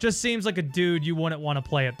just seems like a dude you wouldn't want to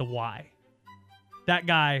play at the Y. That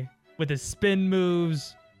guy with his spin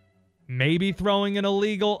moves, maybe throwing an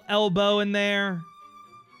illegal elbow in there.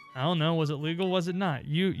 I don't know. Was it legal? Was it not?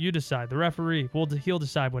 You decide. The referee, he'll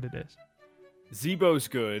decide what it is. Zebo's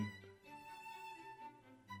good.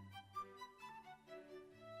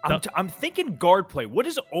 I'm thinking guard play. What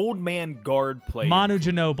is old man guard play? Manu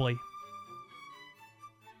Ginobili.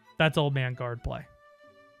 That's old man guard play.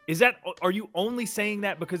 Are you only saying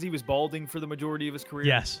that because he was balding for the majority of his career?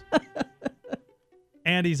 Yes.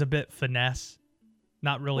 And he's a bit finesse.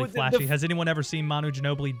 Not really flashy. Has anyone ever seen Manu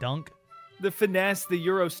Ginobili dunk? The finesse, the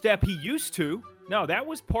Euro step, he used to. No, that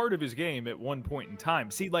was part of his game at one point in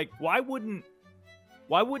time. See, like, why wouldn't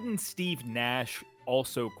Steve Nash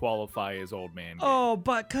also qualify as old man game? Oh,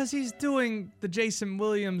 but because he's doing the Jason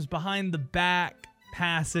Williams behind the back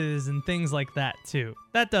passes and things like that too.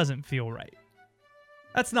 That doesn't feel right.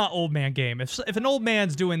 That's not old man game. If an old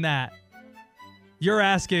man's doing that, you're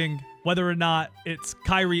asking whether or not it's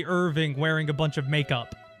Kyrie Irving wearing a bunch of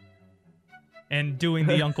makeup and doing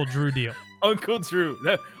the Uncle Drew deal. Uncle Drew.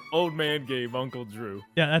 That old man game, Uncle Drew.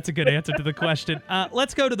 Yeah, that's a good answer to the question.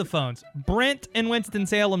 Let's go to the phones. Brent in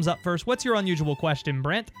Winston-Salem's up first. What's your unusual question,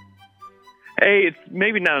 Brent? Hey, it's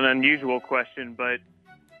maybe not an unusual question, but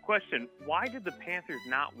question, why did the Panthers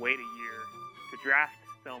not wait a year to draft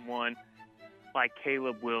someone like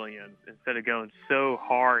Caleb Williams instead of going so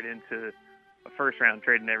hard into a first-round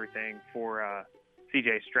trade and everything for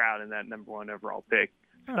CJ Stroud in that number 1 overall pick?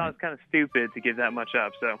 I thought it was kind of stupid to give that much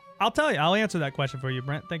up. So I'll tell you. I'll answer that question for you,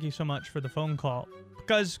 Brent. Thank you so much for the phone call.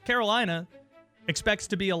 Because Carolina expects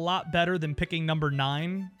to be a lot better than picking number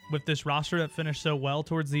 9 with this roster that finished so well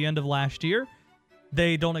towards the end of last year.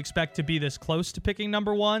 They don't expect to be this close to picking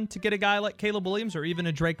number 1 to get a guy like Caleb Williams or even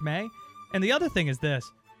a Drake May. And the other thing is this.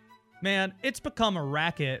 Man, it's become a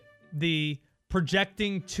racket, the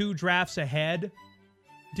projecting 2 drafts ahead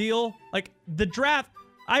deal. Like, the draft...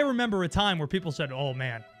 I remember a time where people said, oh,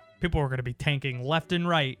 man, people were going to be tanking left and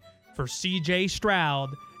right for CJ Stroud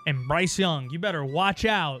and Bryce Young. You better watch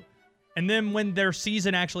out. And then when their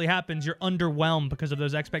season actually happens, you're underwhelmed because of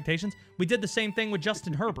those expectations. We did the same thing with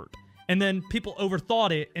Justin Herbert. And then people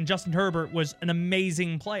overthought it, and Justin Herbert was an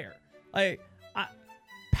amazing player.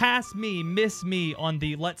 Pass me, miss me on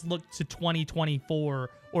the let's look to 2024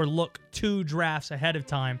 or look 2 drafts ahead of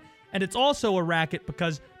time. And it's also a racket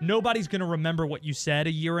because nobody's going to remember what you said a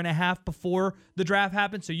year and a half before the draft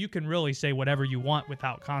happened, so you can really say whatever you want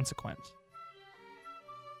without consequence.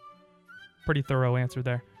 Pretty thorough answer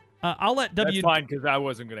there. I'll let That's fine because I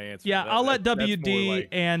wasn't going to answer. Yeah, that. I'll let That's WD more like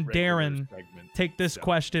and Darren take this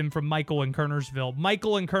question from Michael in Kernersville.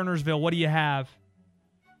 Michael in Kernersville, what do you have?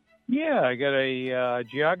 Yeah, I got a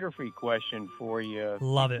geography question for you.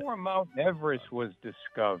 Love it. Before Mount Everest was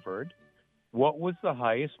discovered, what was the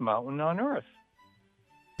highest mountain on Earth?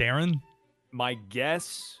 Darren? My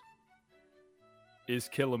guess is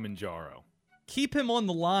Kilimanjaro. Keep him on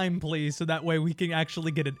the line, please, so that way we can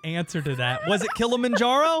actually get an answer to that. Was it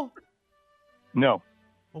Kilimanjaro? No.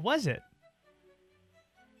 What was it?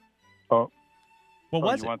 Oh. What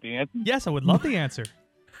was you it? Want the answer? Yes, I would love the answer.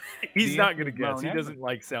 He's The not answer going to is guess. Mount He Everest. doesn't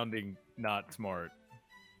like sounding not smart.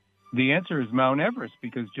 The answer is Mount Everest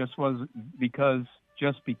because just because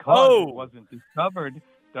Oh. it wasn't discovered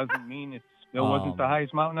doesn't mean it still wasn't the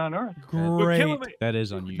highest mountain on Earth. Great. That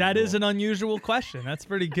is unusual. That is an unusual question. That's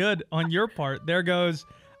pretty good on your part. There goes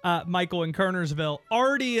Michael in Kernersville.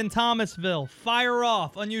 Artie in Thomasville. Fire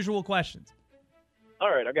off. Unusual questions. All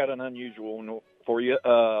right, I got an unusual one for you.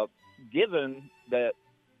 Given that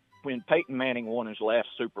when Peyton Manning won his last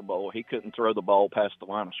Super Bowl, he couldn't throw the ball past the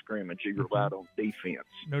line of scrimmage. He relied on defense.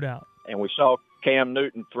 No doubt. And we saw Cam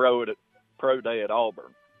Newton throw it at Pro Day at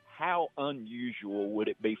Auburn. How unusual would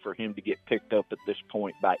it be for him to get picked up at this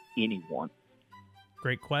point by anyone?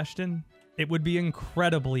 Great question. It would be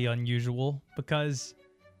incredibly unusual because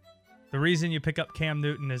the reason you pick up Cam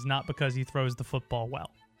Newton is not because he throws the football well.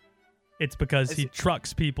 It's because he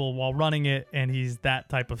trucks people while running it, and he's that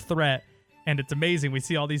type of threat. And it's amazing. We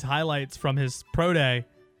see all these highlights from his pro day.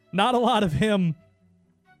 Not a lot of him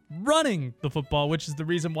running the football, which is the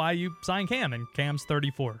reason why you sign Cam, and Cam's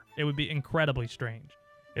 34. It would be incredibly strange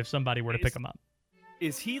if somebody were to pick him up.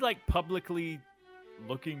 Is he like publicly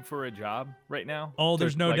looking for a job right now? Oh,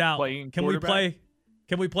 there's no doubt. Can we quarterback?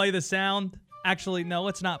 play the sound? Actually, no,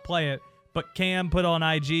 let's not play it. But Cam put on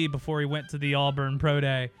IG before he went to the Auburn Pro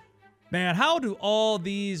Day. Man, how do all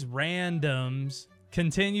these randoms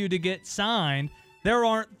continue to get signed? There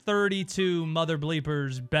aren't 32 mother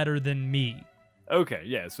bleepers better than me. Okay,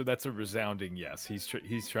 yeah, so that's a resounding yes. He's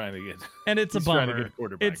trying to get, and it's a he's trying to bummer. get a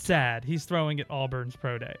quarterback. It's sad. He's throwing at Auburn's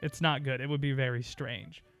pro day. It's not good. It would be very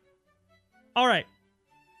strange. All right,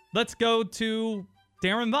 let's go to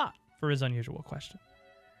Daron Vaught for his unusual question.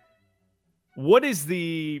 What is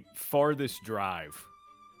the farthest drive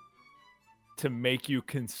to make you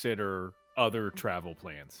consider other travel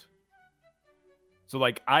plans? So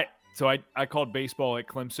like I called baseball at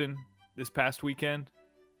Clemson this past weekend.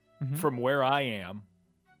 Mm-hmm. From where I am,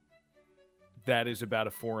 that is about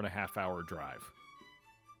a 4.5 hour drive.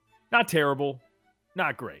 Not terrible,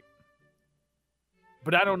 not great.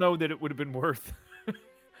 But I don't know that it would have been worth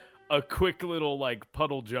a quick little like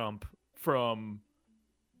puddle jump from,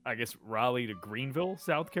 I guess, Raleigh to Greenville,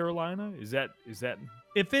 South Carolina. Is that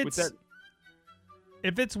if it's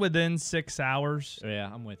If it's within 6 hours, Yeah,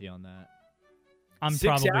 I'm with you on that. I'm 6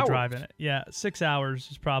 probably hours? driving it. Yeah, 6 hours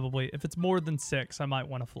is probably. If it's more than 6, I might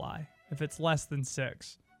want to fly. If it's less than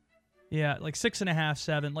 6, yeah, like 6.5,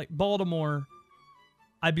 7. Like Baltimore,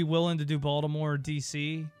 I'd be willing to do Baltimore or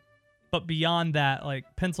DC, but beyond that, like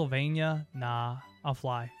Pennsylvania, nah, I'll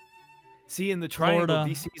fly. See, in the triangle,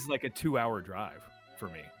 Florida. DC is like a 2-hour drive for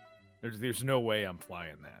me. There's no way I'm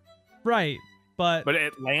flying that. Right, but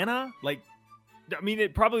Atlanta, like, I mean,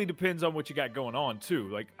 it probably depends on what you got going on too.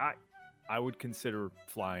 Like, I would consider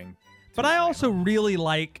flying. But I also really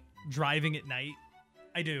like driving at night.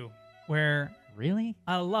 I do. Where really?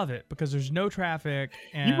 I love it because there's no traffic.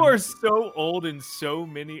 And You are so old in so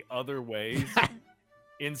many other ways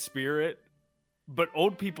in spirit, but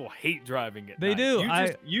old people hate driving at They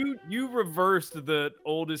night. do. You reversed the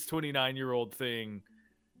oldest 29-year-old thing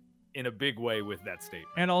in a big way with that statement.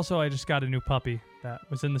 And also, I just got a new puppy that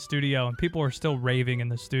was in the studio, and people are still raving in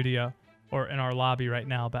the studio or in our lobby right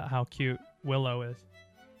now about how cute Willow is.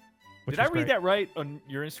 Did I read that right on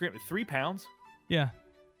your Instagram? 3 pounds? Yeah.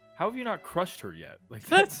 How have you not crushed her yet? Like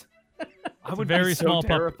that's, I would very be so small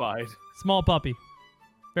terrified. Small puppy.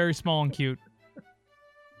 Very small and cute.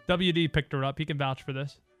 WD picked her up. He can vouch for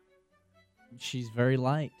this. She's very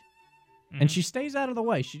light. And she stays out of the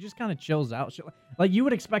way. She just kind of chills out. Like you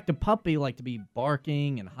would expect a puppy like to be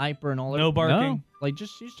barking and hyper and all that. No barking. No, like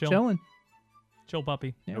just she's chilling. Chill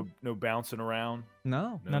puppy. Yeah. No bouncing around.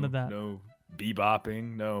 No. None of that. No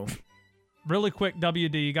bebopping. No. Really quick,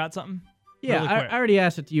 WD, you got something? Yeah, Really I quick. already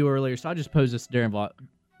asked it to you earlier, so I'll just pose this to Daron Vaught.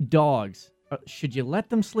 Dogs, should you let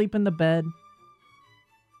them sleep in the bed?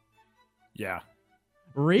 Yeah.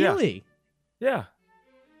 Really? Yeah.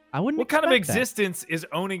 I wouldn't. What kind of expect that. existence is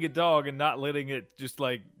owning a dog and not letting it just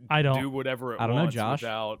like I don't. do whatever it I don't know, wants Josh.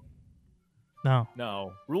 without?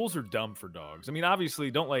 No. Rules are dumb for dogs. I mean,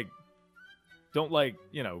 obviously, don't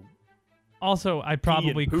Also, I'd pee and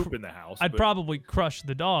probably poop in the house. I'd but- probably crush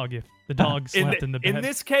the dog if the dog slept in the bed. In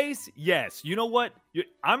this case, yes. You know what?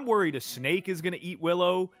 I'm worried a snake is going to eat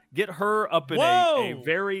Willow. Get her up in a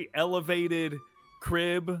very elevated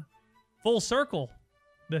crib. Full circle,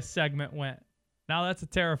 this segment went. Now that's a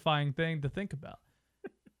terrifying thing to think about.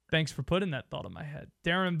 Thanks for putting that thought in my head.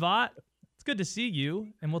 Daron Vaught, it's good to see you,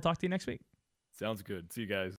 and we'll talk to you next week. Sounds good. See you guys.